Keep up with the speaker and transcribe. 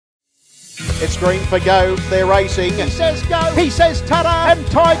It's green for go. They're racing. He says go. He says ta-da. And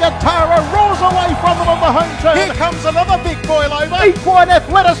Tiger Tara roars away from them on the home turn. Here comes another big boil over. Equine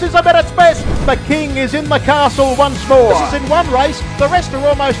athleticism at its best. The king is in the castle once more. This is in one race. The rest are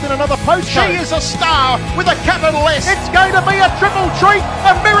almost in another postcode. She is a star with a capital S. It's going to be a triple treat.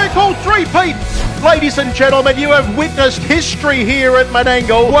 A miracle three-peat. Ladies and gentlemen, you have witnessed history here at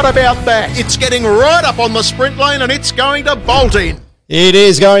Menangle. What about that? It's getting right up on the sprint lane and it's going to bolt in. It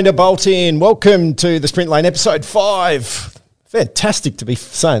is going to bolt in. Welcome to the Sprint Lane, episode 5. Fantastic to be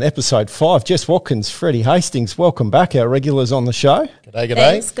saying episode 5. Jess Watkins, Freddie Hastings, welcome back, our regulars on the show. G'day.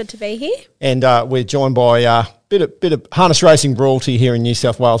 Thanks, good to be here. And we're joined by a bit of harness racing royalty here in New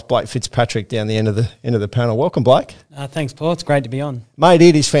South Wales, Blake Fitzpatrick down the end of the panel. Welcome, Blake. Thanks, Paul. It's great to be on. Mate,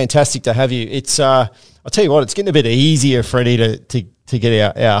 it is fantastic to have you. It's I'll tell you what, it's getting a bit easier, Freddie, to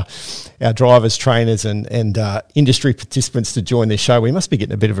get our drivers, trainers and industry participants to join this show. We must be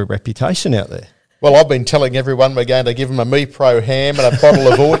getting a bit of a reputation out there. Well, I've been telling everyone we're going to give them a Me Pro ham and a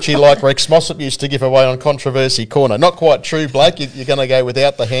bottle of Orchie like Rex Mossop used to give away on Controversy Corner. Not quite true, Blake. You're going to go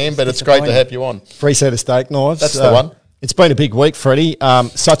without the ham, but it's great to have you on. Free set of steak knives. That's the one. It's been a big week, Freddie.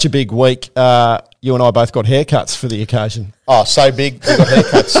 Such a big week. You and I both got haircuts for the occasion. Oh, so big. We got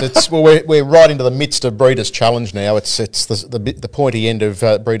haircuts. We're right into the midst of Breeders' Challenge now. It's the pointy end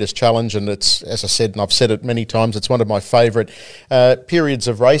of Breeders' Challenge, and it's, as I said, and I've said it many times, it's one of my favourite periods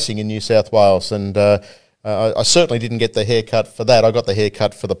of racing in New South Wales. And I certainly didn't get the haircut for that. I got the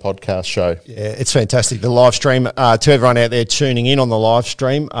haircut for the podcast show. Yeah, it's fantastic. The live stream, to everyone out there tuning in on the live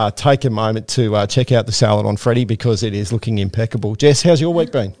stream, take a moment to check out the salad on Freddie because it is looking impeccable. Jess, how's your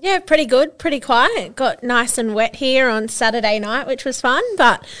week been? Yeah, pretty good, pretty quiet. Got nice and wet here on Saturday night, which was fun,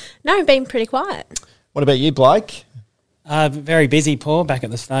 but no, been pretty quiet. What about you, Blake? Very busy, Paul, back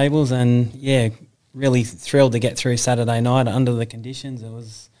at the stables, and yeah, really thrilled to get through Saturday night under the conditions. It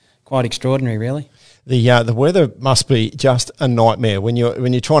was quite extraordinary, really. The weather must be just a nightmare when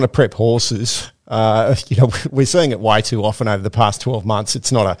you're trying to prep horses. We're seeing it way too often over the past 12 months.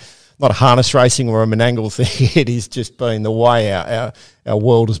 It's not a harness racing or a Menangle thing. It is just been the way our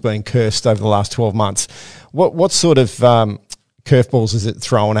world has been cursed over the last 12 months. What sort of curveballs is it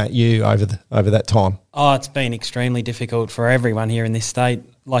throwing at you over that time? Oh, it's been extremely difficult for everyone here in this state.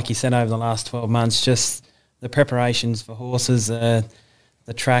 Like you said, over the last 12 months, just the preparations for horses,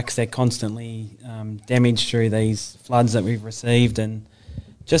 the tracks, they're constantly damaged through these floods that we've received, and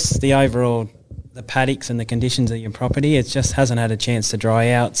just the overall, the paddocks and the conditions of your property, it just hasn't had a chance to dry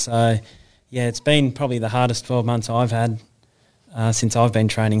out. So, yeah, it's been probably the hardest 12 months I've had since I've been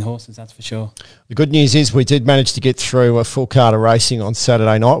training horses, that's for sure. The good news is we did manage to get through a full card of racing on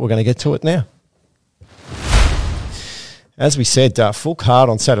Saturday night. We're going to get to it now. As we said, full card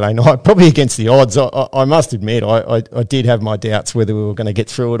on Saturday night, probably against the odds. I must admit, I did have my doubts whether we were going to get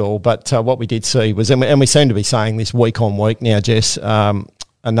through it all. But what we did see was, and we seem to be saying this week on week now, Jess,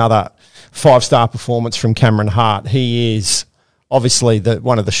 another 5-star performance from Cameron Hart. He is obviously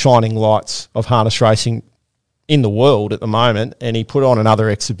one of the shining lights of harness racing in the world at the moment, and he put on another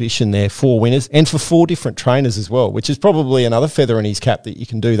exhibition there, 4 winners, and for 4 different trainers as well, which is probably another feather in his cap that you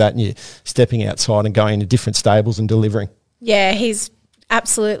can do that and you're stepping outside and going into different stables and delivering. Yeah, he's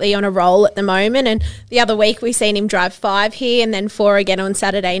absolutely on a roll at the moment. And the other week we seen him drive 5 here and then 4 again on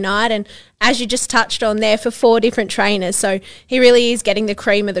Saturday night. And as you just touched on there, for 4 different trainers. So he really is getting the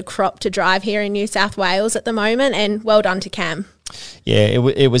cream of the crop to drive here in New South Wales at the moment. And well done to Cam. Yeah,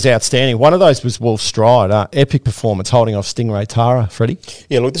 it was outstanding. One of those was Wolf Stride, epic performance holding off Stingray Tara, Freddie.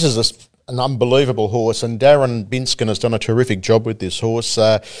 Yeah, look, this is an unbelievable horse, and Darren Binskin has done a terrific job with this horse.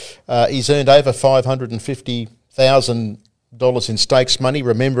 He's earned over $550,000 in stakes money,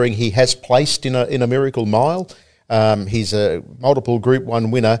 remembering he has placed in a Miracle Mile. He's a multiple Group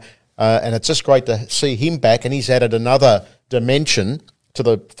 1 winner, and it's just great to see him back, and he's added another dimension to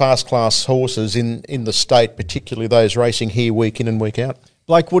the fast class horses in the state, particularly those racing here week in and week out.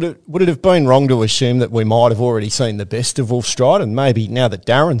 Blake, would it have been wrong to assume that we might have already seen the best of Wolf Stride, and maybe now that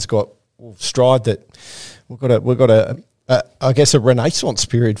Darren's got Wolf Stride that we've got a renaissance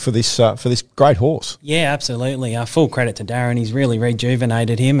period for this great horse? Yeah, absolutely. Full credit to Darren. He's really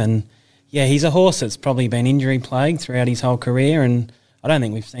rejuvenated him, and yeah, he's a horse that's probably been injury plagued throughout his whole career, and I don't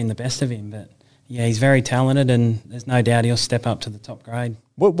think we've seen the best of him, but yeah, he's very talented, and there's no doubt he'll step up to the top grade.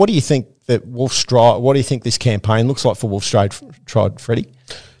 What do you think that Wolf Stride? What do you think this campaign looks like for Wolf Stride, Freddie?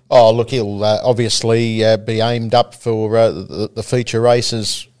 Oh, look, he'll obviously be aimed up for the feature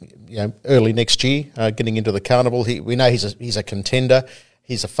races, early next year, getting into the carnival. We know he's a contender.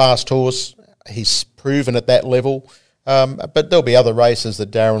 He's a fast horse. He's proven at that level. But there'll be other races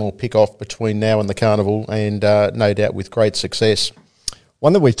that Darren will pick off between now and the carnival, and no doubt with great success.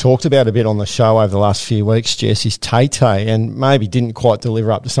 One that we've talked about a bit on the show over the last few weeks, Jess, is Tay-Tay, and maybe didn't quite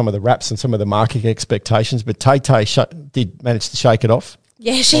deliver up to some of the raps and some of the market expectations, but Tay-Tay did manage to shake it off.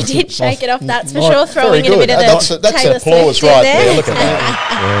 Yeah, she did shake it off, that's for sure, throwing in a bit of that's Taylor applause Swift right there. there. Look at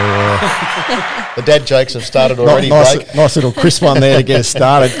that. The dad jokes have started already. Nice little crisp one there to get us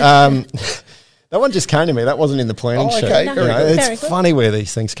started. That one just came to me. That wasn't in the planning sheet. Okay, it's funny where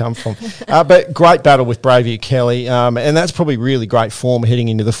these things come from. But great battle with Braveview Kelly, and that's probably really great form heading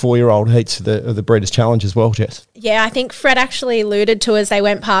into the 4-year-old heats of the Breeders' Challenge as well, Jess. Yeah, I think Fred actually alluded to as they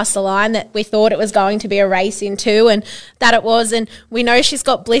went past the line that we thought it was going to be a race in 2, and that it was. And we know she's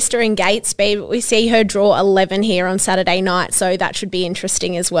got blistering gate speed, but we see her draw 11 here on Saturday night, so that should be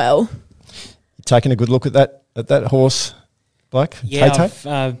interesting as well. You taking a good look at that horse, Blake? Yeah,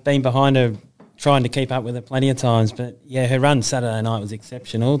 Tay-Tay? I've been behind her trying to keep up with her plenty of times, but yeah, her run Saturday night was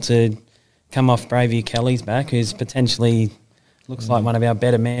exceptional to come off Braveview Kelly's back, who's potentially looks like one of our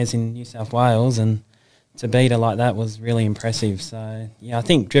better mares in New South Wales, and to beat her like that was really impressive. So yeah, I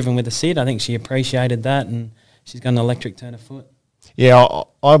think driven with the Sid, I think she appreciated that, and she's got an electric turn of foot. Yeah,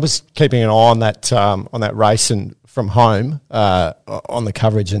 I was keeping an eye on that race and from home on the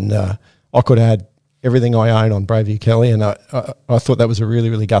coverage, and I could have had everything I own on Braveview Kelly, and I thought that was a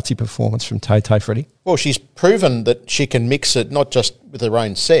really, really gutsy performance from Tay-Tay, Freddie. Well, she's proven that she can mix it, not just with her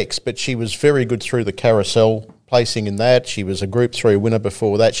own sex, but she was very good through the carousel, placing in that. She was a Group 3 winner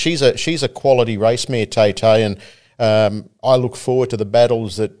before that. She's a quality race mare, Tay-Tay, and I look forward to the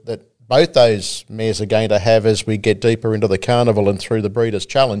battles that both those mares are going to have as we get deeper into the carnival and through the Breeders'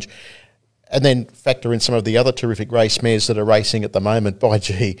 Challenge. And then factor in some of the other terrific race mares that are racing at the moment. By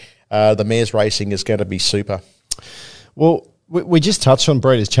gee, the mares racing is going to be super. Well, we just touched on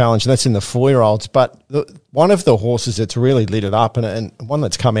Breeders' Challenge, and that's in the 4-year-olds. But one of the horses that's really lit it up, and one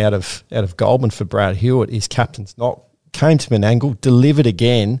that's come out of Goldman for Brad Hewitt, is Captain's Knock. Came to Menangle, delivered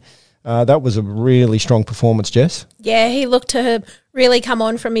again. That was a really strong performance, Jess. Yeah, he looked to really come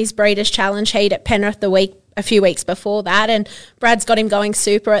on from his Breeders' Challenge heat at Penrith a few weeks before that, and Brad's got him going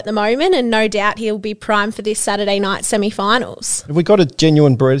super at the moment, and no doubt he'll be primed for this Saturday night semi-finals. Have we got a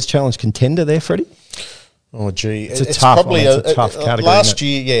genuine Breeders' Challenge contender there, Freddie? Oh, gee. It's probably a tough category. Last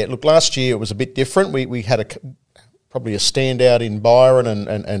year it was a bit different. We had probably a standout in Byron,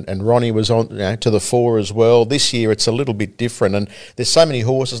 and Ronnie was on to the fore as well. This year it's a little bit different, and there's so many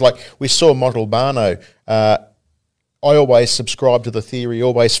horses. Like we saw Montalbano. I always subscribe to the theory,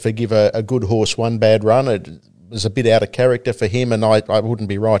 always forgive a good horse one bad run. It was a bit out of character for him, and I wouldn't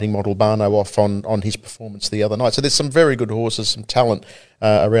be writing Montalbano off on his performance the other night. So there's some very good horses, some talent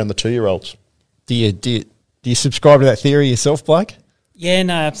around the 2-year-olds. Do you subscribe to that theory yourself, Blake? Yeah,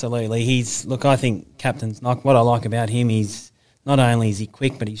 no, absolutely. I think Captain's Knock, what I like about him, he's not only is he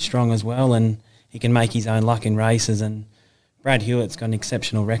quick, but he's strong as well, and he can make his own luck in races. And Brad Hewitt's got an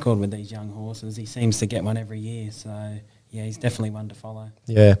exceptional record with these young horses. He seems to get one every year. So, yeah, he's definitely one to follow.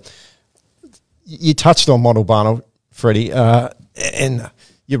 Yeah. You touched on Montalbano, Freddie, and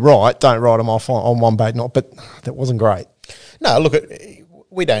you're right, don't write him off on one bait not, but that wasn't great. No, look,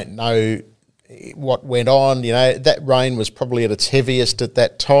 we don't know what went on. You know, that rain was probably at its heaviest at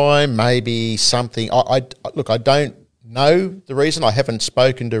that time. Maybe something. I don't know the reason. I haven't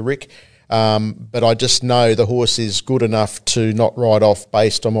spoken to Rick. But I just know the horse is good enough to not ride off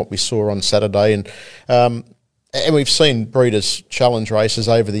based on what we saw on Saturday. And we've seen Breeders' Challenge races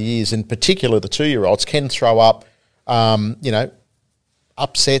over the years, in particular the 2-year-olds, can throw up,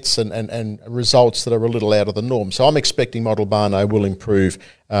 upsets and results that are a little out of the norm. So I'm expecting Montalbano will improve.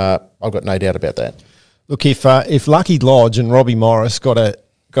 I've got no doubt about that. Look, if Lucky Lodge and Robbie Morris got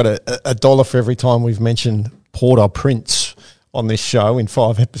a dollar for every time we've mentioned Porter Prince on this show in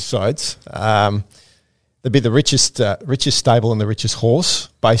 5 episodes, they'd be the richest stable and the richest horse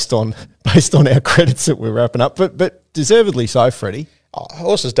based on our credits that we're wrapping up, but deservedly so, Freddie.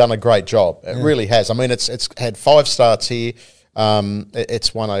 Horse has done a great job. It really has. I mean, it's had 5 starts here.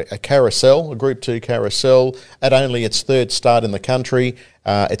 It's won a carousel, a Group 2 carousel, at only its 3rd start in the country.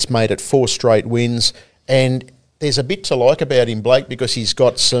 It's made it 4 straight wins, and there's a bit to like about him, Blake, because he's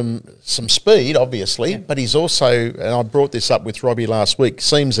got some speed, obviously, but he's also, and I brought this up with Robbie last week,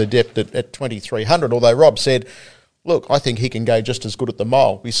 seems adept at 2,300, although Rob said, look, I think he can go just as good at the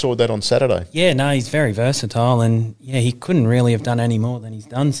mile. We saw that on Saturday. Yeah, no, he's very versatile, and yeah, he couldn't really have done any more than he's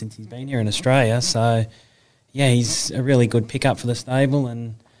done since he's been here in Australia. So, yeah, he's a really good pickup for the stable,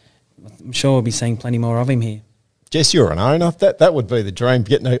 and I'm sure we'll be seeing plenty more of him here. Jess, you're an owner. That would be the dream.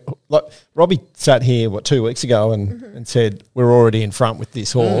 Robbie sat here 2 weeks ago and said we're already in front with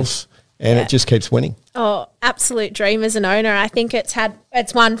this horse, and it just keeps winning. Oh, absolute dream as an owner. I think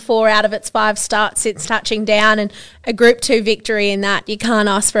it's won 4 out of its 5 starts since touching down, and a Group 2 victory in that. You can't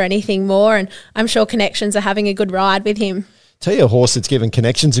ask for anything more, and I'm sure Connections are having a good ride with him. Tell you a horse that's given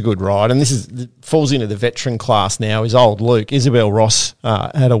Connections a good ride, and falls into the veteran class now, is Old Luke. Isabel Ross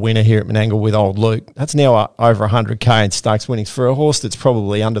had a winner here at Menangle with Old Luke. That's now over 100k in stakes winnings for a horse that's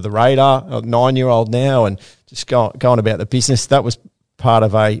probably under the radar, a 9-year-old now, and just going about the business. That was part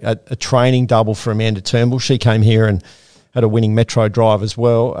of a training double for Amanda Turnbull. She came here and had a winning Metro Drive as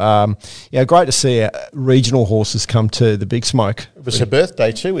well. Great to see regional horses come to the Big Smoke. It was her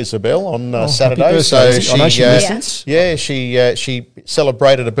birthday too, Isabel, on Saturday. So she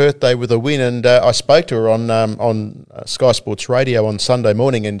celebrated a birthday with a win, and I spoke to her on Sky Sports Radio on Sunday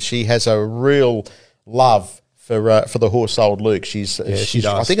morning, and she has a real love for the horse Old Luke. She does.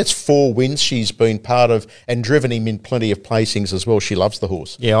 I think it's 4 wins she's been part of, and driven him in plenty of placings as well. She loves the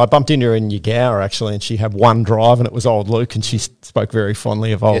horse. Yeah, I bumped into her in Yagowa actually, and she had one drive, and it was Old Luke, and she spoke very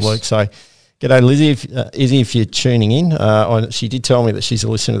fondly of Old Luke. So, g'day Lizzie, if you're tuning in. She did tell me that she's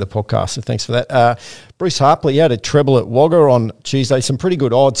a listener to the podcast, so thanks for that. Bruce Harpley had a treble at Wagga on Tuesday. Some pretty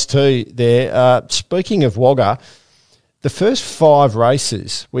good odds too there. Speaking of Wagga, the first 5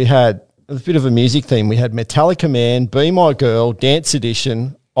 races we had a bit of a music theme. We had Metallica Man, Be My Girl, Dance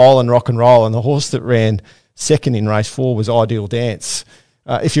Edition, Island Rock and Roll, and the horse that ran second in race 4 was Ideal Dance.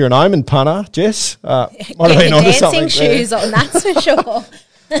 If you're an Omen punter, Jess, might have been onto something shoes on, that's for sure.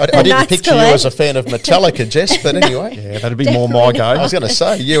 I didn't picture you as a fan of Metallica, Jess, but anyway. Yeah, that'd be more my go. I was going to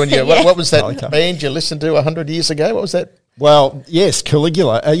say, you and your, what was that Metallica band you listened to 100 years ago? What was that? Well, yes,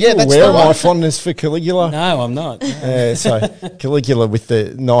 Caligula. Are you aware of my fondness for Caligula? No, I'm not. Yeah, so Caligula with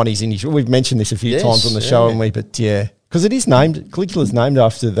the 90s indie. We've mentioned this a few times on the show, haven't we? But because it is Caligula's named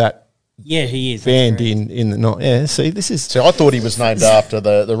after that. Yeah, he is. Band in the night. Yeah, see, this is. So I thought he was named after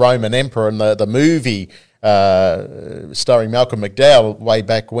the Roman emperor and the movie starring Malcolm McDowell way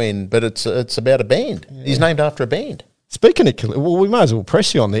back when. But it's about a band. Yeah. He's named after a band. Speaking of Caligula, well, we might as well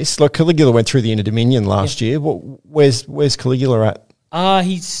press you on this. Like, Caligula went through the Inter-Dominion last year. Where's Caligula at?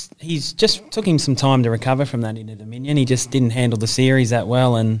 He's just took him some time to recover from that Inter-Dominion. He just didn't handle the series that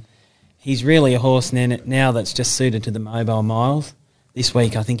well, and he's really a horse now that's just suited to the mobile miles. This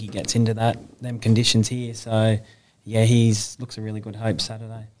week, I think he gets into them conditions here. So, yeah, looks a really good hope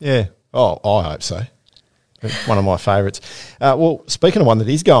Saturday. Yeah. Oh, I hope so. One of my favourites. Well, speaking of one that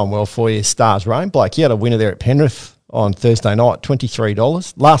is going well for you, Stars Reign. Blake, you had a winner there at Penrith on Thursday night,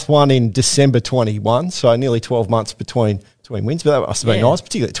 $23. Last one in December 21, so nearly 12 months between wins. But that must have been nice,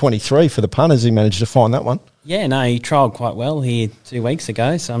 particularly at 23 for the punters who managed to find that one. Yeah, no, he trialled quite well here 2 weeks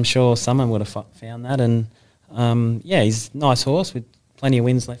ago, so I'm sure someone would have found that. And, he's a nice horse with plenty of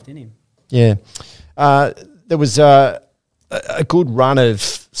wins left in him. Yeah. There was a good run of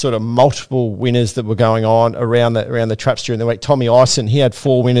sort of multiple winners that were going on around the traps during the week. Tommy Ison, he had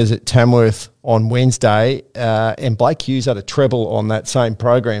 4 winners at Tamworth on Wednesday, and Blake Hughes had a treble on that same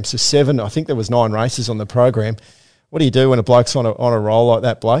program. So 7, I think there was 9 races on the program. What do you do when a bloke's on a roll like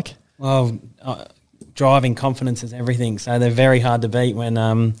that, Blake? Well, driving confidence is everything. So they're very hard to beat when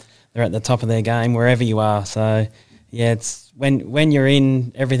they're at the top of their game, wherever you are. So, yeah, it's when you're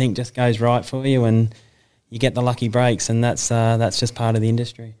in, everything just goes right for you, and you get the lucky breaks, and that's just part of the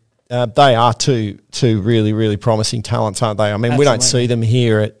industry. They are two really, really promising talents, aren't they? I mean, Absolutely. We don't see them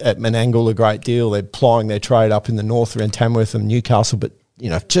here at Menangle a great deal. They're plying their trade up in the north around Tamworth and Newcastle, but,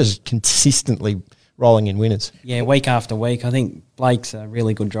 just consistently rolling in winners. Yeah, week after week. I think Blake's a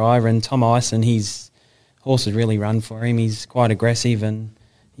really good driver, and Tom Ison, his horses really run for him. He's quite aggressive, and,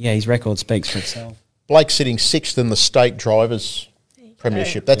 his record speaks for itself. Blake's sitting 6th in the state drivers'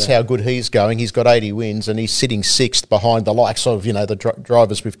 premiership. That's how good he's going. He's got 80 wins, and he's sitting 6th behind the likes of the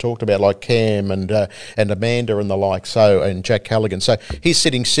drivers we've talked about, like Cam and Amanda and the like. So, and Jack Callaghan. So he's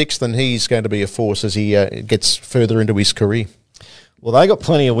sitting 6th, and he's going to be a force as he gets further into his career. Well, they got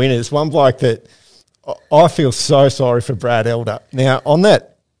plenty of winners. One bloke that I feel so sorry for, Brad Elder. Now on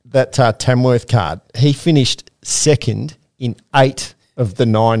that Tamworth card, he finished 2nd in 8 of the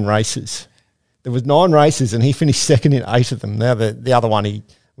 9 races. There was 9 races, and he finished 2nd in 8 of them. Now, the other one, he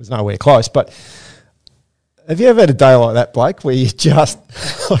was nowhere close. But have you ever had a day like that, Blake, where you just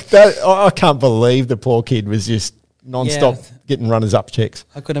like that? I can't believe the poor kid was just non-stop getting runners-up checks.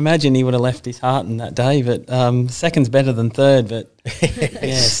 I could imagine he would have left his heart in that day. But second's better than third. But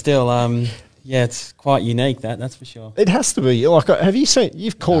still, it's quite unique. That's for sure. It has to be. Like, have you seen?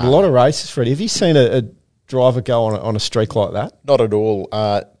 You've called a lot of races, Freddie. Have you seen a driver go on a streak like that? Not at all.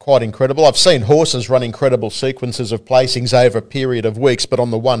 Quite incredible. I've seen horses run incredible sequences of placings over a period of weeks, but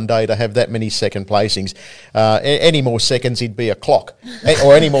on the one day to have that many second placings, any more seconds he'd be a clock,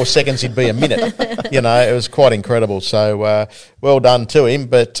 or any more seconds he'd be a minute. It was quite incredible. So well done to him.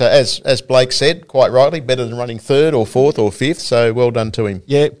 But as Blake said, quite rightly, better than running third or fourth or fifth. So well done to him.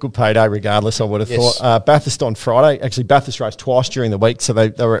 Yeah, good payday regardless, I would have thought. Bathurst on Friday. Actually, Bathurst raced twice during the week, so they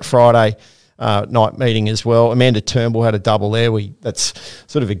were at Friday night meeting as well. Amanda Turnbull had a double there. That's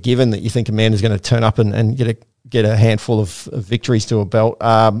sort of a given that you think Amanda's going to turn up and get a handful of victories to a belt.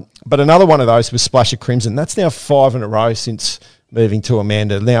 But another one of those was Splash of Crimson. That's now 5 in a row since moving to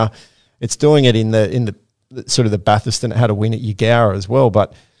Amanda. Now it's doing it in the sort of the Bathurst, and it had a win at Eugowra as well.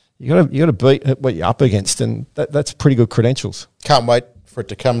 But you got to beat what you're up against, and that's pretty good credentials. Can't wait for it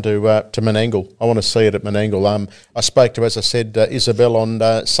to come to Menangle. I want to see it at Menangle. I spoke to, as I said, Isabel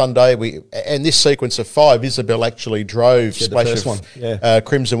on Sunday. And this sequence of 5, Isabel actually drove Splash of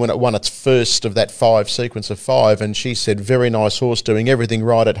Crimson when it won its first of that 5 sequence of 5, and she said, very nice horse, doing everything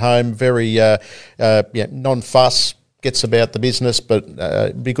right at home, very non-fuss, gets about the business, but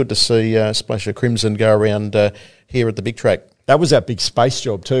it'd be good to see Splash of Crimson go around here at the big track. That was that big space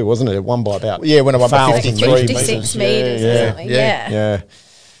job too, wasn't it? It won by about when it won by 56 metres or something. Yeah.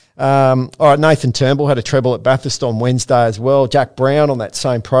 All right, Nathan Turnbull had a treble at Bathurst on Wednesday as well. Jack Brown on that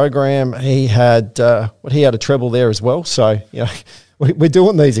same program, he had a treble there as well. So we're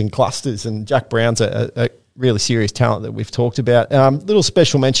doing these in clusters, and Jack Brown's a really serious talent that we've talked about. Little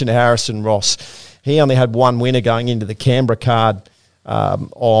special mention to Harrison Ross. He only had one winner going into the Canberra card.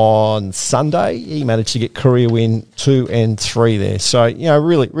 On Sunday, he managed to get career win 2 and 3 there. So,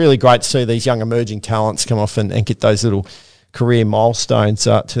 really, really great to see these young emerging talents come off and get those little career milestones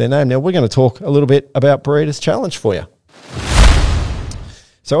to their name. Now, we're going to talk a little bit about Breeders' Challenge for you.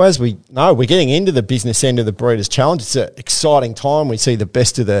 So, as we know, we're getting into the business end of the Breeders' Challenge. It's an exciting time. We see the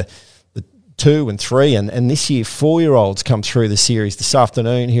best of the 2 and 3, and this year 4-year-olds come through the series. This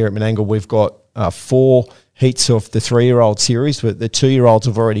afternoon here at Menangle, we've got 4 heats of the 3-year-old series, but the 2-year-olds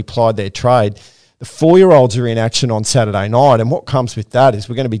have already plied their trade. The 4-year-olds are in action on Saturday night, and what comes with that is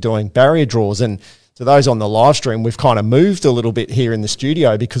we're going to be doing barrier draws. And to those on the live stream, we've kind of moved a little bit here in the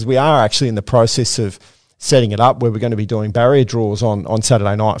studio because we are actually in the process of setting it up where we're going to be doing barrier draws on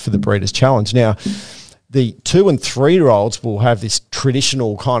Saturday night for the Breeders' Challenge. Now, the 2 and 3-year-olds will have this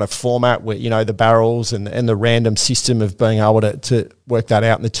traditional kind of format where, the barrels and the random system of being able to work that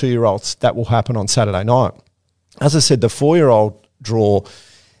out. And the 2-year-olds, that will happen on Saturday night. As I said, the 4-year-old draw,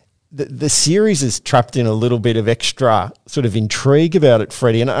 the series is trapped in a little bit of extra sort of intrigue about it,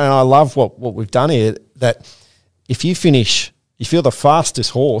 Freddie. And I love what we've done here, that if you're the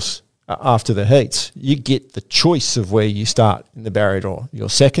fastest horse after the heats, you get the choice of where you start in the barrier draw. You're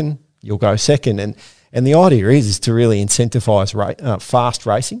second, you'll go second. And the idea is to really incentivise fast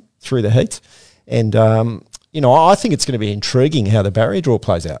racing through the heats. And, I think it's going to be intriguing how the barrier draw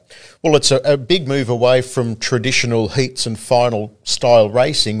plays out. Well, it's a big move away from traditional heats and final style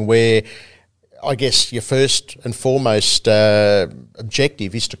racing where I guess your first and foremost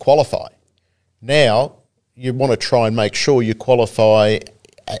objective is to qualify. Now, you want to try and make sure you qualify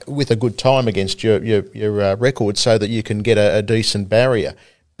with a good time against your record so that you can get a decent barrier.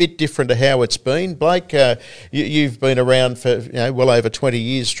 Bit different to how it's been. Blake, you've been around for well over 20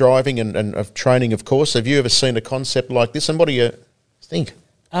 years driving and of training, of course. Have you ever seen a concept like this, and what do you think?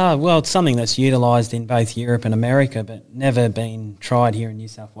 Well, it's something that's utilised in both Europe and America, but never been tried here in New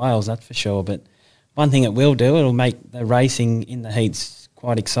South Wales, that's for sure. But one thing it will do, it'll make the racing in the heats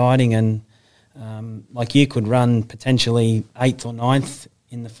quite exciting, and like you could run potentially 8th or 9th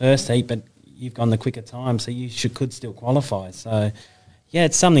in the first heat, but you've gone the quicker time, so you could still qualify. So yeah,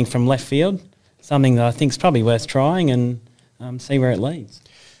 it's something from left field, something that I think is probably worth trying and see where it leads.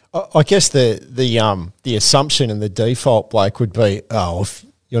 I guess the assumption and the default, Blake, would be, if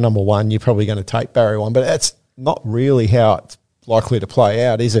you're number one, you're probably going to take barrier 1, but that's not really how it's likely to play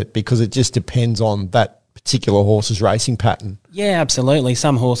out, is it? Because it just depends on that particular horse's racing pattern. Yeah, absolutely.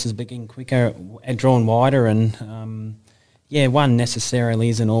 Some horses begin quicker, drawn wider, and one necessarily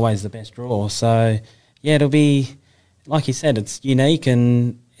isn't always the best draw. So yeah, it'll be, like you said, it's unique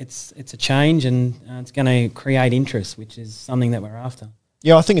and it's a change, and it's going to create interest, which is something that we're after.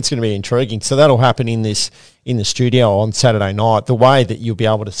 Yeah, I think it's going to be intriguing. So that'll happen in the studio on Saturday night. The way that you'll be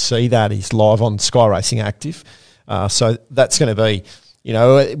able to see that is live on Sky Racing Active. So that's going to be,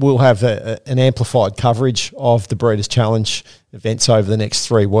 we'll have an amplified coverage of the Breeders' Challenge events over the next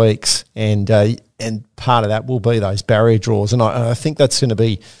 3 weeks, and part of that will be those barrier draws. And I think that's going to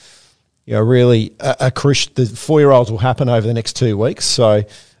be, really a crucial. The 4-year-olds will happen over the next 2 weeks. So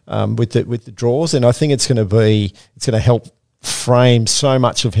with the draws, and I think it's going to help frame so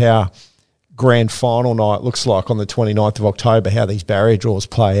much of how grand final night looks like on the 29th of October, how these barrier draws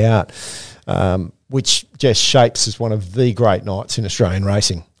play out, which just shapes as one of the great nights in Australian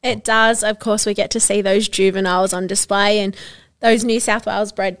racing. It does. Of course, we get to see those juveniles on display and those New South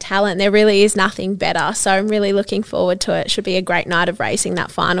Wales bred talent. There really is nothing better. So I'm really looking forward to it. It should be a great night of racing,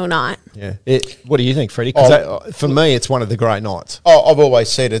 that final night. Yeah. What do you think, Freddie? Because for me, it's one of the great nights. I've always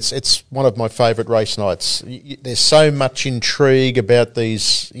said it's one of my favourite race nights. There's so much intrigue about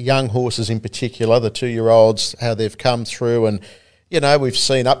these young horses in particular, the 2-year-olds, how they've come through, and we've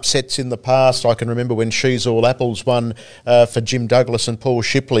seen upsets in the past. I can remember when She's All Apples won for Jim Douglas and Paul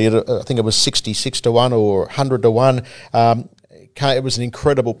Shipley. I think it was 66-1 or 100-1. It was an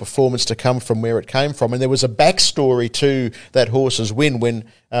incredible performance to come from where it came from. And there was a backstory to that horse's win when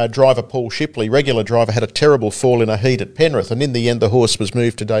driver Paul Shipley, regular driver, had a terrible fall in a heat at Penrith. And in the end, the horse was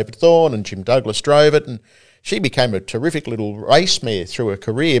moved to David Thorne and Jim Douglas drove it. And she became a terrific little race mare through her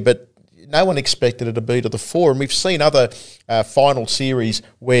career. But no one expected her to be to the fore. And we've seen other final series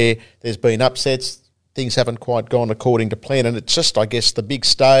where there's been upsets. Things haven't quite gone according to plan. And it's just, I guess, the big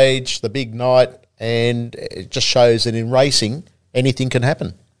stage, the big night. And it just shows that in racing, anything can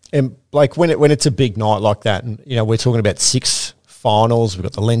happen. And like when it's a big night like that, and we're talking about 6 finals. We've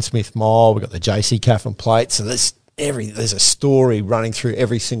got the Len Smith Mile, we've got the JC Caffin Plate. So there's a story running through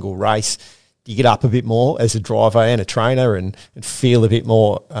every single race. Do you get up a bit more as a driver and a trainer and feel a bit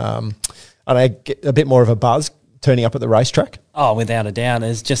more, get a bit more of a buzz turning up at the racetrack? Oh, without a doubt.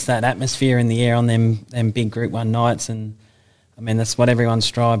 There's just that atmosphere in the air on them big Group 1 nights, and I mean, that's what everyone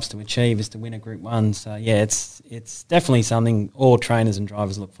strives to achieve, is to win a Group 1. So, yeah, it's definitely something all trainers and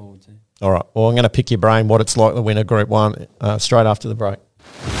drivers look forward to. All right. Well, I'm going to pick your brain what it's like to win a Group 1 straight after the break.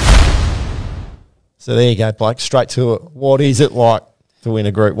 So there you go, Blake. Straight to it. What is it like to win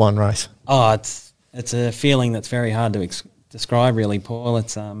a Group 1 race? Oh, it's a feeling that's very hard to describe, really, Paul.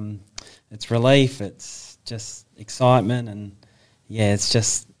 It's relief. It's just excitement, and, yeah, it's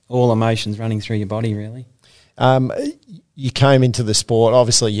just all emotions running through your body, really. You came into the sport.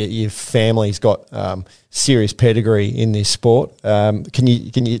 Obviously, your family's got serious pedigree in this sport. Can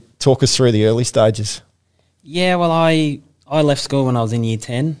you talk us through the early stages? Yeah, well, I left school when I was in year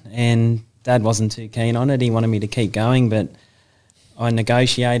 10, and Dad wasn't too keen on it. He wanted me to keep going, but I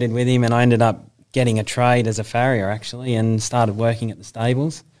negotiated with him, and I ended up getting a trade as a farrier, actually, and started working at the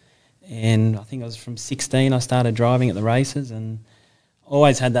stables. And I think I was from 16 I started driving at the races, and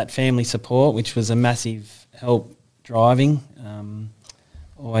always had that family support, which was a massive help driving.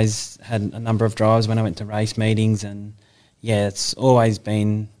 Always had a number of drives when I went to race meetings, and yeah, it's always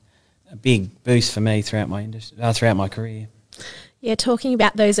been a big boost for me throughout my career. Yeah, talking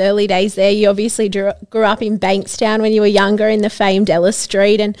about those early days there, you obviously grew up in Bankstown when you were younger in the famed Ellis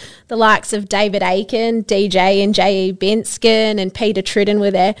Street, and the likes of David Aiken, DJ and J.E. Binskin and Peter Tridden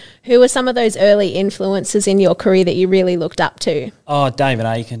were there. Who were some of those early influences in your career that you really looked up to? Oh, David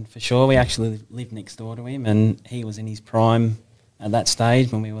Aiken, for sure. We actually lived next door to him, and he was in his prime at that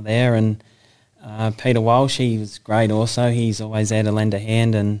stage when we were there. And Peter Walsh, he was great also. He's always there to lend a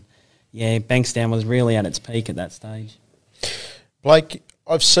hand, and yeah, Bankstown was really at its peak at that stage. Blake,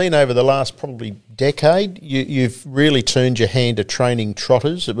 I've seen over the last probably decade, you've really turned your hand to training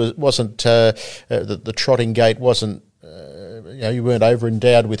trotters. It wasn't the trotting gate wasn't, you weren't over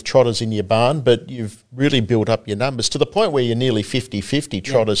endowed with trotters in your barn, but you've really built up your numbers to the point where you're nearly 50-50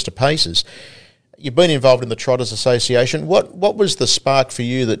 trotters to paces. You've been involved in the Trotters Association. What was the spark for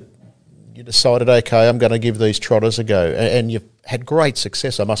you that you decided, okay, I'm going to give these trotters a go? And you've had great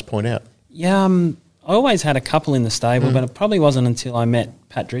success, I must point out. Yeah, I always had a couple in the stable, but it probably wasn't until I met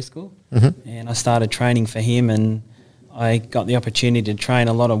Pat Driscoll and I started training for him, and I got the opportunity to train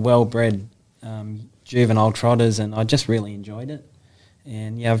a lot of well-bred juvenile trotters, and I just really enjoyed it.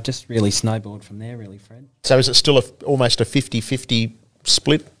 And, yeah, I've just really snowballed from there, really, Fred. So is it still almost a 50-50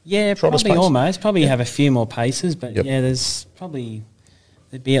 split? Yeah, probably almost. Probably have a few more paces, but, yeah,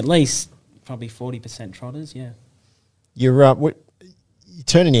 there'd be at least probably 40% trotters, yeah. You're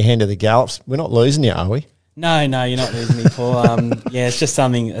turning your hand to the gallops. We're not losing you, are we? No, you're not losing me, Paul. Yeah, it's just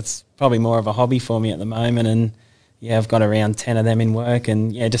something that's probably more of a hobby for me at the moment, and yeah, I've got around 10 of them in work,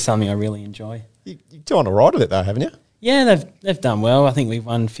 and yeah, just something I really enjoy. You're doing all right with it though, haven't you? Yeah, they've done well. I think we've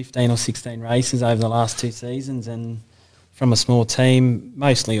won 15 or 16 races over the last 2 seasons, and from a small team,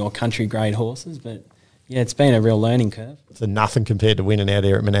 mostly all country grade horses, but yeah, it's been a real learning curve. It's nothing compared to winning out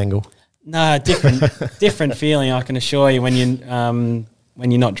here at Menangle. No, different feeling, I can assure you, when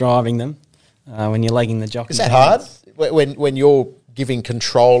you're not driving them, when you're legging the jockey. Is that hard when you're giving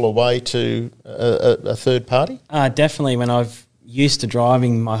control away to a third party? Definitely. When I've used to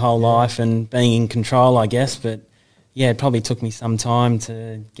driving my whole life and being in control, I guess. But yeah, it probably took me some time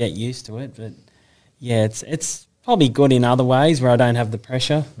to get used to it. But yeah, it's probably good in other ways where I don't have the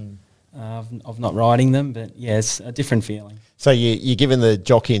pressure of not riding them. But yeah, it's a different feeling. So you're given the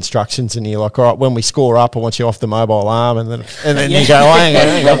jockey instructions and you're like, all right, when we score up, I want you off the mobile arm, and then you go,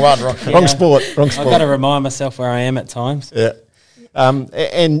 hang on, wrong sport. I've got to remind myself where I am at times. Yeah.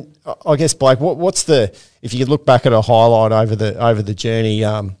 And I guess, Blake, what's if you look back at a highlight over the journey,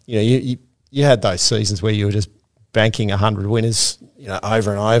 you had those seasons where you were just banking 100 winners,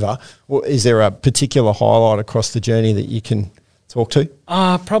 over and over. Well, is there a particular highlight across the journey that you can talk to?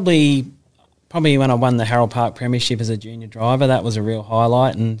 Probably when I won the Harold Park Premiership as a junior driver. That was a real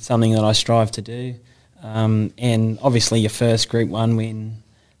highlight and something that I strive to do. And obviously your first Group 1 win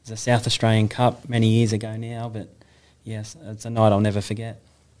was the South Australian Cup many years ago now, but yes, it's a night I'll never forget.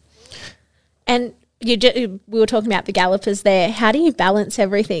 And we were talking about the gallopers there. How do you balance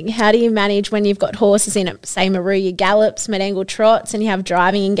everything? How do you manage when you've got horses in it, say Maruya gallops, Menangle trots, and you have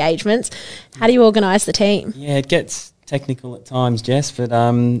driving engagements? How do you organise the team? Yeah, it gets technical at times, Jess, but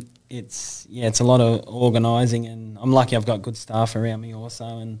it's a lot of organising, and I'm lucky I've got good staff around me also.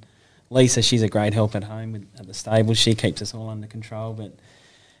 And Lisa, she's a great help at home at the stable. She keeps us all under control. But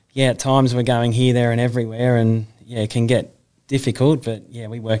yeah, at times we're going here, there, and everywhere, and yeah, it can get difficult. But yeah,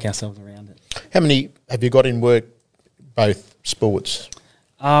 we work ourselves around it. How many have you got in work, both sports?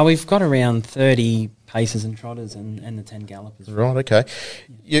 We've got around 30 pacers and trotters and the 10 gallopers. Right, okay.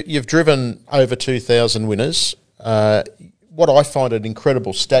 You've driven over 2,000 winners. What I find an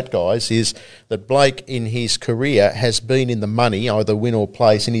incredible stat, guys, is that Blake in his career has been in the money, either win or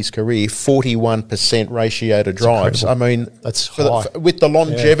place in his career, 41% ratio to drives. Incredible. I mean, that's high. With the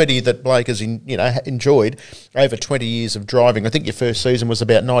longevity that Blake has enjoyed over 20 years of driving. I think your first season was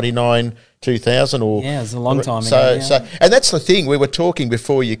about 99, 2000. Yeah, it was a long time ago. And that's the thing, we were talking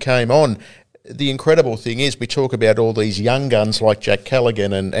before you came on. The incredible thing is we talk about all these young guns like Jack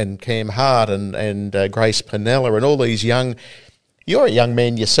Callaghan and Cam Hart and Grace Pinella and all these young... You're a young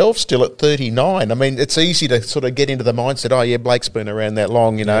man yourself still at 39. I mean, it's easy to sort of get into the mindset, oh, yeah, Blake's been around that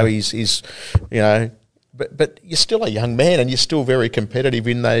long, he's But you're still a young man and you're still very competitive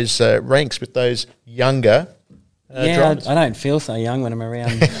in those ranks with those younger drivers. I don't feel so young when I'm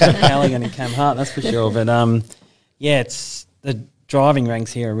around Callaghan and Cam Hart, that's for sure. But, it's... the driving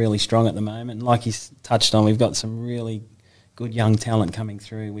ranks here are really strong at the moment. And like you touched on, we've got some really good young talent coming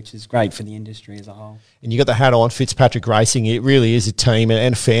through, which is great for the industry as a whole. And you got the hat on, Fitzpatrick Racing. It really is a team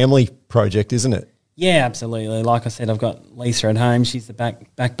and a family project, isn't it? Yeah, absolutely. Like I said, I've got Lisa at home. She's the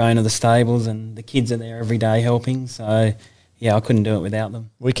backbone of the stables, and the kids are there every day helping. So, yeah, I couldn't do it without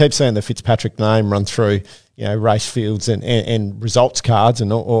them. We keep seeing the Fitzpatrick name run through, race fields and results cards,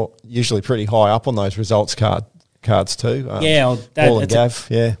 and or usually pretty high up on those results cards too. Dad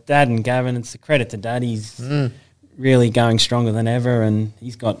and Gavin, it's a credit to Dad. He's really going stronger than ever, and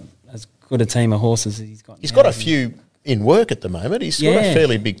he's got as good a team of horses as he's got. He's got a few in work at the moment. He's got a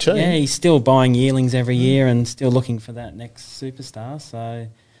fairly big team. Yeah, he's still buying yearlings every year and still looking for that next superstar. So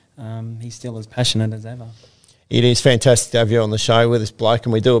he's still as passionate as ever. It is fantastic to have you on the show with us, Blake,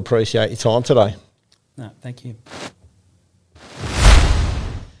 and we do appreciate your time today. No, thank you.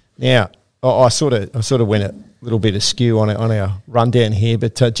 Now, I sort of went a little bit askew on our rundown here,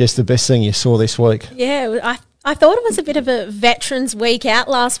 but just the best thing you saw this week. Yeah, I thought it was a bit of a veterans week out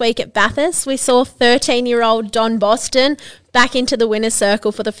last week at Bathurst. We saw 13-year-old Don Boston back into the winner's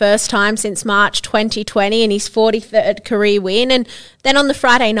circle for the first time since March 2020 in his 43rd career win. And then on the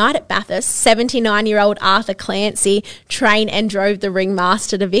Friday night at Bathurst, 79-year-old Arthur Clancy trained and drove the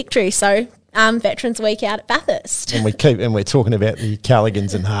ringmaster to victory. So Veterans Week out at Bathurst. And we're talking about the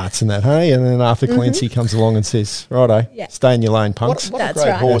Callagans and Hearts and that, hey? And then Arthur Clancy comes along and says, righto, stay in your lane, punks. What a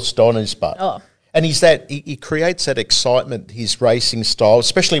great horse Don is, but. Oh. And he creates that excitement, his racing style,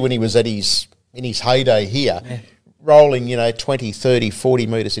 especially when he was in his heyday here, rolling, 20, 30, 40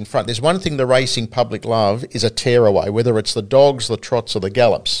 metres in front. There's one thing the racing public love is a tearaway, whether it's the dogs, the trots or the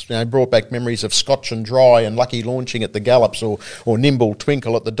gallops. Brought back memories of Scotch and Dry and Lucky Launching at the gallops or Nimble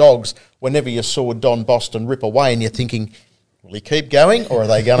Twinkle at the dogs. Whenever you saw Don Boston rip away and you're thinking, will he keep going or are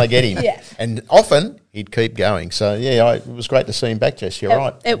they going to get him? And often he'd keep going. So, it was great to see him back, Jess. You're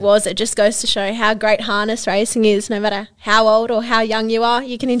right. It was. It just goes to show how great harness racing is. No matter how old or how young you are,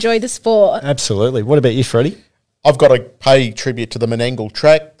 you can enjoy the sport. Absolutely. What about you, Freddie? I've got to pay tribute to the Menangle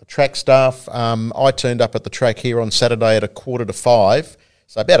track, the track staff. I turned up at the track here on Saturday at 4:45,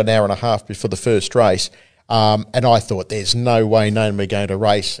 so about an hour and a half before the first race. And I thought, there's no way known we're going to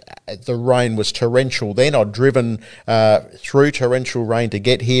race. The rain was torrential then. I'd driven through torrential rain to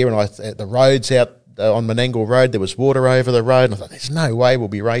get here, and the roads out on Menangle Road. There was water over the road. And I thought, there's no way we'll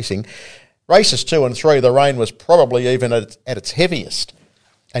be racing. Races 2 and 3, the rain was probably even at its heaviest.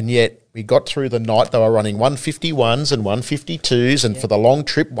 And yet we got through the night. They were running 151s and 152s, and for the long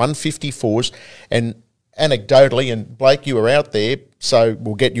trip, 154s. And anecdotally, and Blake, you were out there, so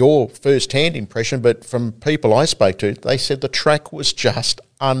we'll get your first-hand impression, but from people I spoke to, they said the track was just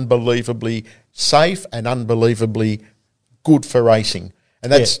unbelievably safe and unbelievably good for racing.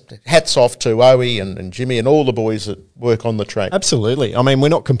 And that's hats off to Owie and Jimmy and all the boys that work on the track. Absolutely. I mean, we're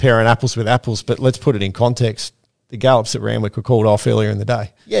not comparing apples with apples, but let's put it in context. The gallops at Randwick were called off earlier in the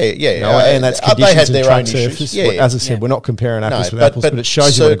day. Yeah. You know, and that's conditions they had and their track own surface. issues. As I said, we're not comparing apples with apples, but it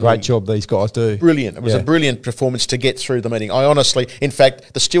shows you what a great job these guys do. Brilliant. It was a brilliant performance to get through the meeting. I honestly, in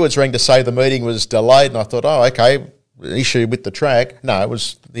fact, the stewards rang to say the meeting was delayed, and I thought, okay, issue with the track. No, it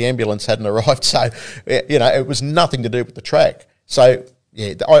was the ambulance hadn't arrived, so, it was nothing to do with the track. So,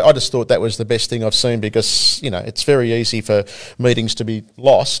 yeah, I just thought that was the best thing I've seen because, it's very easy for meetings to be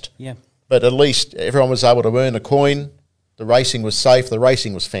lost. Yeah. But at least everyone was able to earn a coin. The racing was safe. The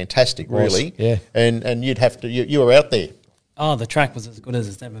racing was fantastic, really. Yeah. And you'd have to, you were out there. Oh, the track was as good as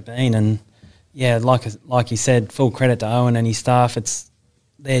it's ever been. And, yeah, like you said, full credit to Owen and his staff. It's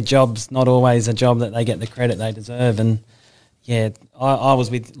their job's not always a job that they get the credit they deserve. And, yeah, I was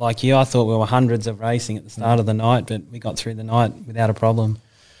with, like you, I thought we were hundreds of racing at the start of the night, but we got through the night without a problem.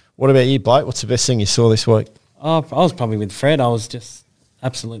 What about you, Blake? What's the best thing you saw this week? Oh, I was probably with Fred. I was just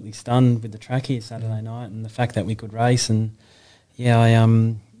absolutely stunned with the track here Saturday night and the fact that we could race. And, yeah,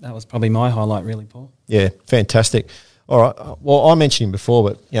 that was probably my highlight, really, Paul. Yeah, fantastic. All right. Well, I mentioned him before,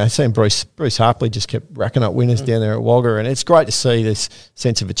 but, seeing Bruce Harpley just kept racking up winners down there at Wagga, and it's great to see this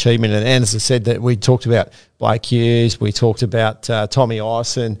sense of achievement. And as I said, that we talked about Blake Hughes, we talked about Tommy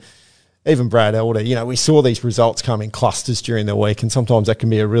Ison, even Brad Elder. We saw these results come in clusters during the week, and sometimes that can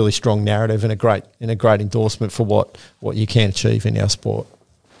be a really strong narrative and a great endorsement for what you can achieve in our sport.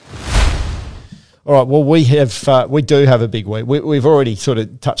 All right, well, we do have a big week. We've already sort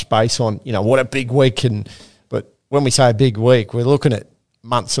of touched base on, what a big week, but when we say a big week, we're looking at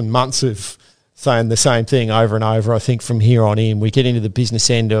months and months of saying the same thing over and over. I think from here on in, we get into the business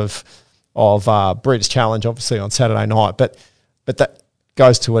end of Breeders' Challenge, obviously on Saturday night, but that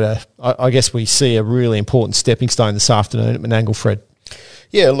goes to I guess we see a really important stepping stone this afternoon at Menangle, Fred.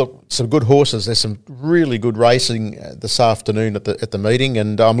 Yeah, look, some good horses. There's some really good racing this afternoon at the meeting,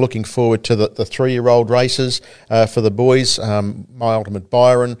 and I'm looking forward to the 3-year-old races for the boys. My Ultimate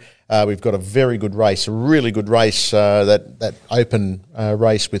Byron. We've got a very good race, a really good race, that open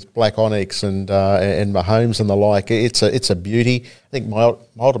race with Black Onyx and Mahomes and the like. It's a beauty. I think my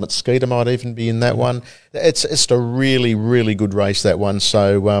Ultimate Skeeter might even be in that one. It's just a really, really good race, that one.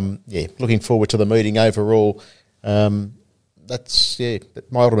 So, looking forward to the meeting overall. That's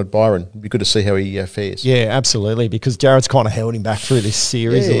my Ultimate Byron. It'd be good to see how he fares. Yeah, absolutely, because Jared's kind of held him back through this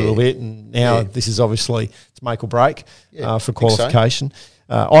series a little bit, and now this is obviously it's make or break for qualification. So.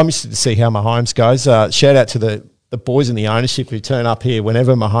 I'm interested to see how Mahomes goes. Shout out to the boys in the ownership who turn up here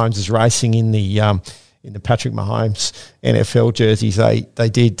whenever Mahomes is racing in the Patrick Mahomes NFL jerseys. They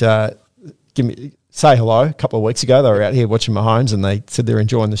did say hello a couple of weeks ago. They were out here watching Mahomes, and they said they're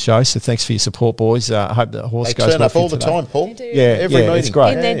enjoying the show. So thanks for your support, boys. I hope the horse goes well. They turn up all the time, Paul. They do. Yeah, every meeting. It's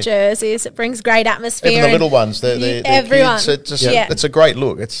great. In their jerseys, it brings great atmosphere. Even the little ones, they're everyone. kids. It's a great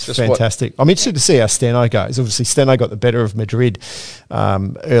look. It's just fantastic. I'm interested to see how Steno goes. Obviously, Steno got the better of Madrid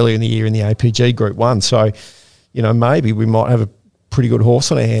earlier in the year in the APG Group 1. So, maybe we might have a pretty good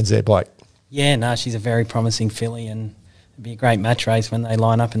horse on our hands there, Blake. Yeah, no, she's a very promising filly, and it'd be a great match race when they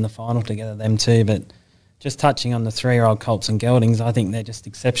line up in the final together, them two. But just touching on the 3-year-old colts and geldings, I think they're just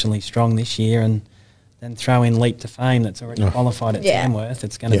exceptionally strong this year, and then throw in Leap to Fame that's already qualified at Tamworth.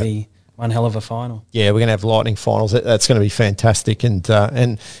 It's going to be one hell of a final. Yeah, we're going to have lightning finals. That's going to be fantastic, and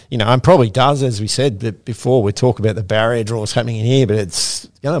probably does, as we said before, we talk about the barrier draws happening in here, but it's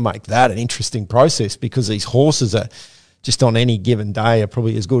going to make that an interesting process because these horses are just on any given day are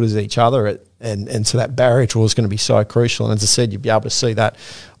probably as good as each other, and so that barrier draw is going to be so crucial. And as I said, you'll be able to see that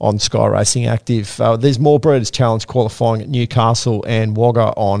on Sky Racing Active. There's more Breeders' Challenge qualifying at Newcastle and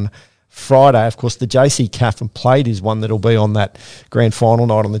Wagga on Friday. Of course, the JC Calf and Plate is one that'll be on that grand final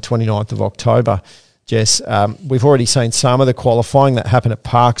night on the 29th of October. Jess, we've already seen some of the qualifying that happened at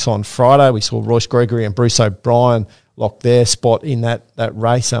Parks on Friday. We saw Royce Gregory and Bruce O'Brien lock their spot in that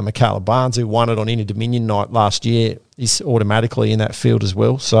race. Michaela Barnes, who won it on Inter Dominion night last year, is automatically in that field as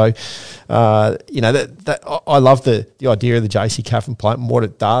well. So, I love the idea of the JC Calf and Plate and what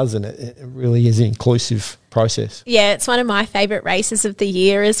it does, and it really is an inclusive process. Yeah, it's one of my favourite races of the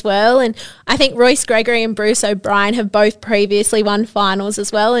year as well. And I think Royce Gregory and Bruce O'Brien have both previously won finals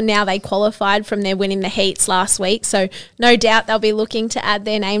as well, and now they qualified from their winning the heats last week. So no doubt they'll be looking to add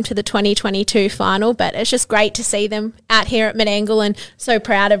their name to the 2022 final. But it's just great to see them out here at Menangle and so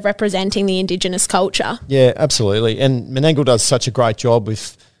proud of representing the Indigenous culture. Yeah, absolutely. And Menangle does such a great job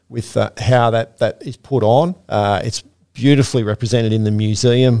with how that is put on. It's beautifully represented in the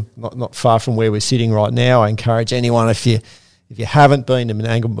museum, not far from where we're sitting right now. I encourage anyone, if you haven't been to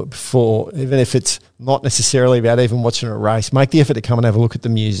Menangle before, even if it's not necessarily about even watching a race, make the effort to come and have a look at the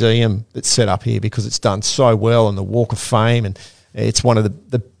museum that's set up here, because it's done so well, and the Walk of Fame, and it's one of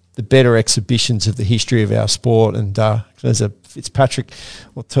the better exhibitions of the history of our sport. And there's a Fitzpatrick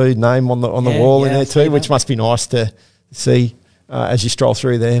or two name on the wall in there too, which must be nice to see as you stroll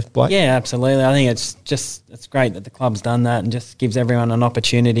through there, Blake. Yeah, absolutely. I think it's great that the club's done that, and just gives everyone an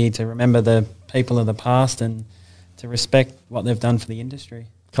opportunity to remember the people of the past and to respect what they've done for the industry.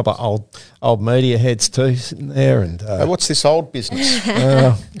 A couple of old media heads too sitting there. And what's this old business?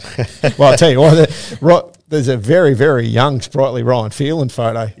 Well, I'll tell you what, there's a very, very young, sprightly Ryan Phelan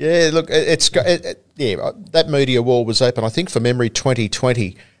photo. Yeah, look, that media wall was open, I think, for memory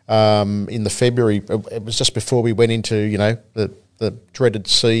 2020 in the February. It was just before we went into, the dreaded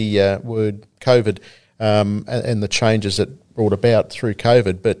C word, COVID, and the changes that brought about through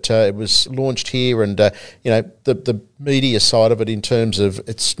COVID. But it was launched here, and, the media side of it, in terms of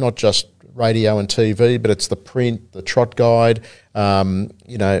it's not just radio and TV, but it's the print, the trot guide,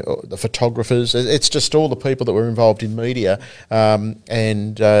 the photographers. It's just all the people that were involved in media,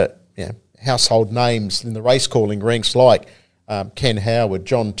 and household names in the race calling ranks like Ken Howard,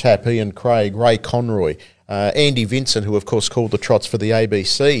 John Tapp, Ian Craig, Ray Conroy, Andy Vincent, who of course called the trots for the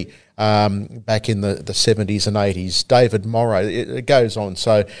ABC back in the 70s and 80s, David Morrow. It goes on.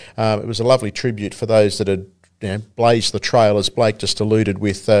 So it was a lovely tribute for those that had blazed the trail, as Blake just alluded,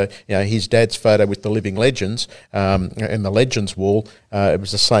 with his dad's photo with the living legends and the Legends wall. It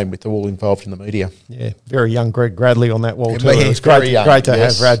was the same with the wall involved in the media. Yeah, very young Greg Gradley on that wall too. Yeah, it was great to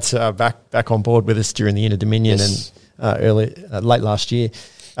yes. have Rads back on board with us during the Inter-Dominion and late last year.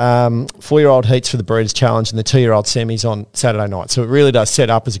 4-year-old heats for the Breeders' Challenge and the 2-year-old semis on Saturday night. So it really does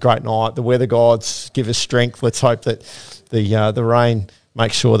set up as a great night. The weather gods give us strength. Let's hope that the rain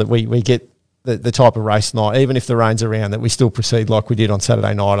makes sure that we get the type of race night, even if the rain's around, that we still proceed like we did on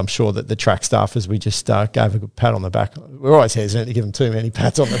Saturday night. I'm sure that the track staff, as we just gave a good pat on the back, we're always hesitant to give them too many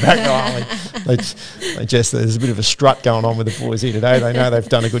pats on the back, aren't we? There's a bit of a strut going on with the boys here today. They know they've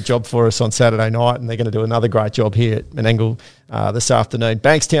done a good job for us on Saturday night, and they're going to do another great job here at Menangle this afternoon.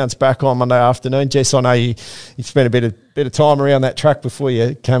 Bankstown's back on Monday afternoon. Jess, I know you spent a bit of time around that track before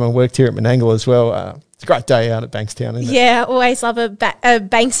you came and worked here at Menangle as well. It's a great day out at Bankstown, isn't it? Yeah, always love a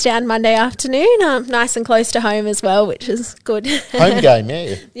Bankstown Monday afternoon. Nice and close to home as well, which is good. Home game,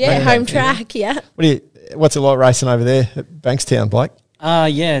 yeah. Yeah, home track, yeah. What's it like racing over there at Bankstown, Blake?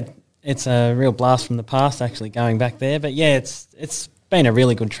 Yeah, it's a real blast from the past actually going back there. But yeah, it's been a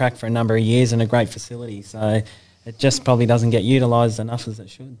really good track for a number of years and a great facility. So it just probably doesn't get utilised enough as it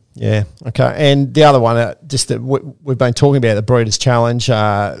should. Yeah, okay. And the other one, just that we've been talking about, the Breeders' Challenge.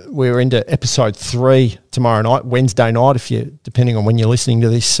 We're into episode 3 tomorrow night, Wednesday night, depending on when you're listening to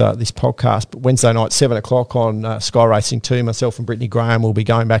this podcast. But Wednesday night, 7 o'clock on Sky Racing 2. Myself and Brittany Graham will be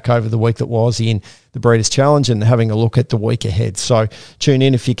going back over the week that was in the Breeders' Challenge and having a look at the week ahead. So tune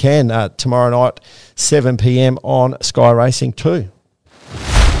in if you can tomorrow night, 7 p.m. on Sky Racing 2.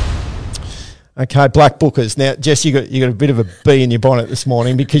 Okay, Black Bookers. Now, Jess, you got a bit of a bee in your bonnet this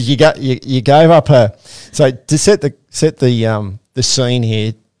morning because you gave up so to set the scene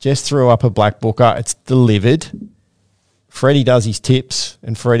here. Jess threw up a Black Booker. It's delivered. Freddie does his tips,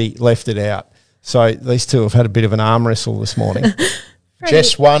 and Freddie left it out. So these two have had a bit of an arm wrestle this morning.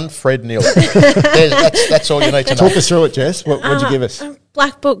 Jess 1, Fred 0. That's all you need to know. Talk us through it, Jess. What'd you give us?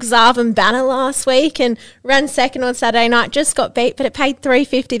 Black Book Zarvin Banner last week and ran second on Saturday night. Just got beat, but it paid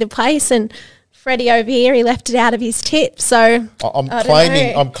 $3.50 the place, and Freddie over here, he left it out of his tip. So I'm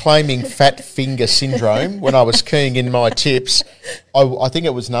claiming fat finger syndrome when I was keying in my tips. I think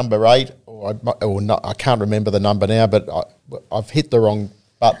it was number 8, or not, I can't remember the number now, but I've hit the wrong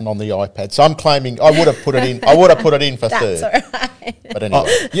button on the iPad. So I'm claiming I would have put it in. I would have put it in for third. That's all right. But anyway,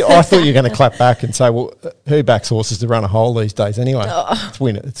 I thought you were going to clap back and say, "Well, who backs horses to run a hole these days anyway? It's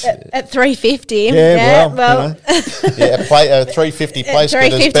win it at $3.50." Yeah, well. a $3.50 place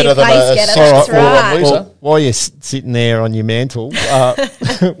bet is better than place a getter, soft right. loser. Well, while you're sitting there on your mantle,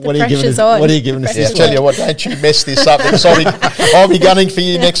 what are you giving us? On. What are you giving us? I tell you what, don't you mess this up because I'll be gunning for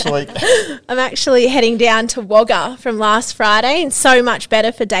you next week. I'm actually heading down to Wagga from last Friday, and so much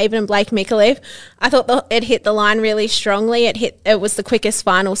better for David and Blake Mikulev. I thought it hit the line really strongly. It was the quickest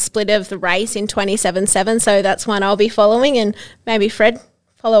final split of the race in 27.7, so that's one I'll be following, and maybe Fred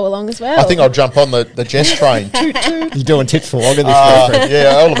follow along as well. I think I'll jump on the Jess train. You're doing tips for Wagga this week, Fred.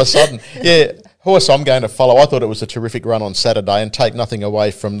 Yeah, all of a sudden. Yeah, horse I'm going to follow. I thought it was a terrific run on Saturday, and take nothing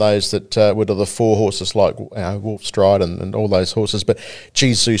away from those that were the 4 horses like Wolf Stride and all those horses. But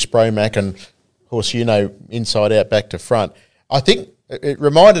Zeus Bromac and horse, inside out, back to front. I think it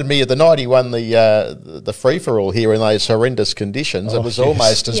reminded me of the night he won the free-for-all here in those horrendous conditions. It was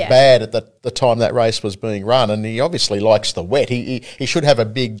almost as bad at the time that race was being run, and he obviously likes the wet. He should have a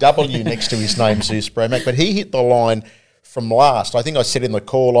big W next to his name, Zeus Bromac, but he hit the line from last. I think I said in the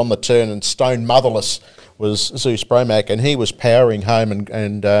call on the turn, and Stone Motherless was Zeus Bromac, and he was powering home,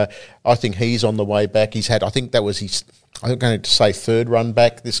 and I think he's on the way back. I think that was his, I'm going to say, third run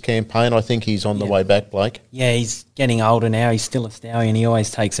back this campaign. I think he's on the way back, Blake. Yeah, he's getting older now. He's still a stallion. He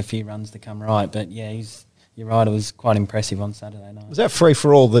always takes a few runs to come right, but yeah, you're right, it was quite impressive on Saturday night. Was that free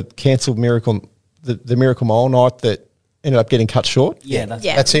for all the cancelled Miracle, the Miracle Mile night that ended up getting cut short? Yeah,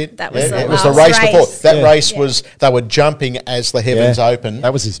 that's it. That was it was the race before. That race was, they were jumping as the heavens opened.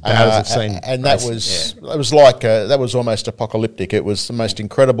 That was as bad as I've seen. And that was like, that was almost apocalyptic. It was the most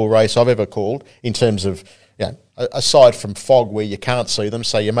incredible race I've ever called in terms of, aside from fog where you can't see them,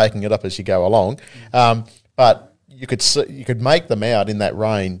 so you're making it up as you go along. But you could make them out in that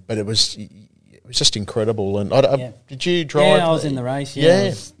rain, but it was just incredible. And did you drive? Yeah, I was in the race.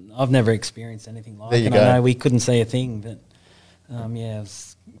 Yeah. I've never experienced anything like it. I know we couldn't see a thing, but it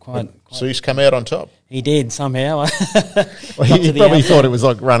was quite Zeus come out on top. He did somehow. Well, he probably thought it was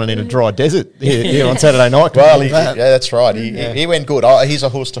like running in a dry desert here on Saturday night. Well, that's right. He went good. He's a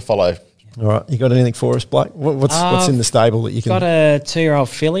horse to follow. All right, you got anything for us, Blake? What's in the stable that you can? Got a 2-year-old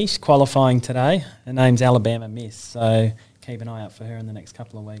filly qualifying today. Her name's Alabama Miss, so keep an eye out for her in the next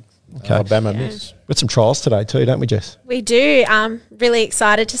couple of weeks. Okay. Alabama Miss. Got some trials today too, don't we, Jess? We do. Really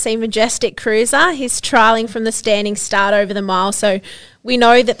excited to see Majestic Cruiser. He's trialling from the standing start over the mile, so we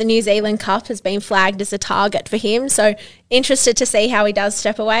know that the New Zealand Cup has been flagged as a target for him, so interested to see how he does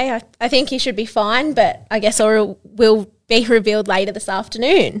step away. I think he should be fine, but I guess will be revealed later this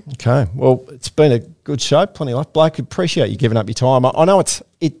afternoon. Okay. Well, it's been a good show. Plenty of life. Blake, appreciate you giving up your time. I know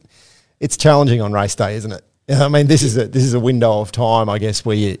it's challenging on race day, isn't it? I mean, this is a window of time, I guess,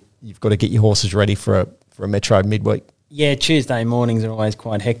 where you've got to get your horses ready for a Metro midweek. Yeah, Tuesday mornings are always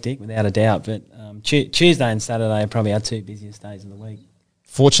quite hectic, without a doubt, but Tuesday and Saturday are probably our 2 busiest days of the week.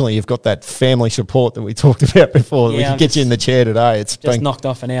 Fortunately, you've got that family support that we talked about before. We can get you in the chair today. It's just knocked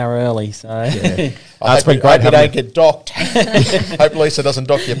off an hour early, so it's been great. You don't get docked. Hope Lisa doesn't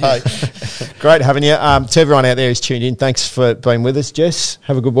dock your pay. Great having you. To everyone out there who's tuned in, thanks for being with us, Jess.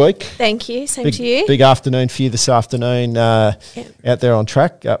 Have a good week. Thank you. Same to you. Big afternoon for you this afternoon out there on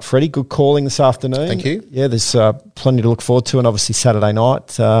track. Freddie, good calling this afternoon. Thank you. Yeah, there's plenty to look forward to, and obviously Saturday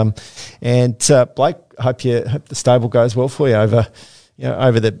night. And Blake, hope the stable goes well for you over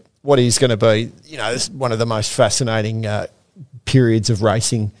what is going to be, this one of the most fascinating periods of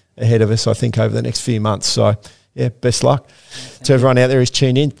racing ahead of us, I think, over the next few months. So, best luck to everyone out there who's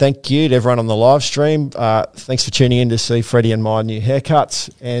tuned in. Thank you to everyone on the live stream. Thanks for tuning in to see Freddie and my new haircuts,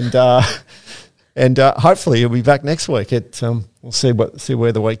 and hopefully you'll be back next week. We'll see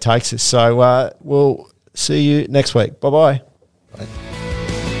where the week takes us. So we'll see you next week. Bye-bye. Bye.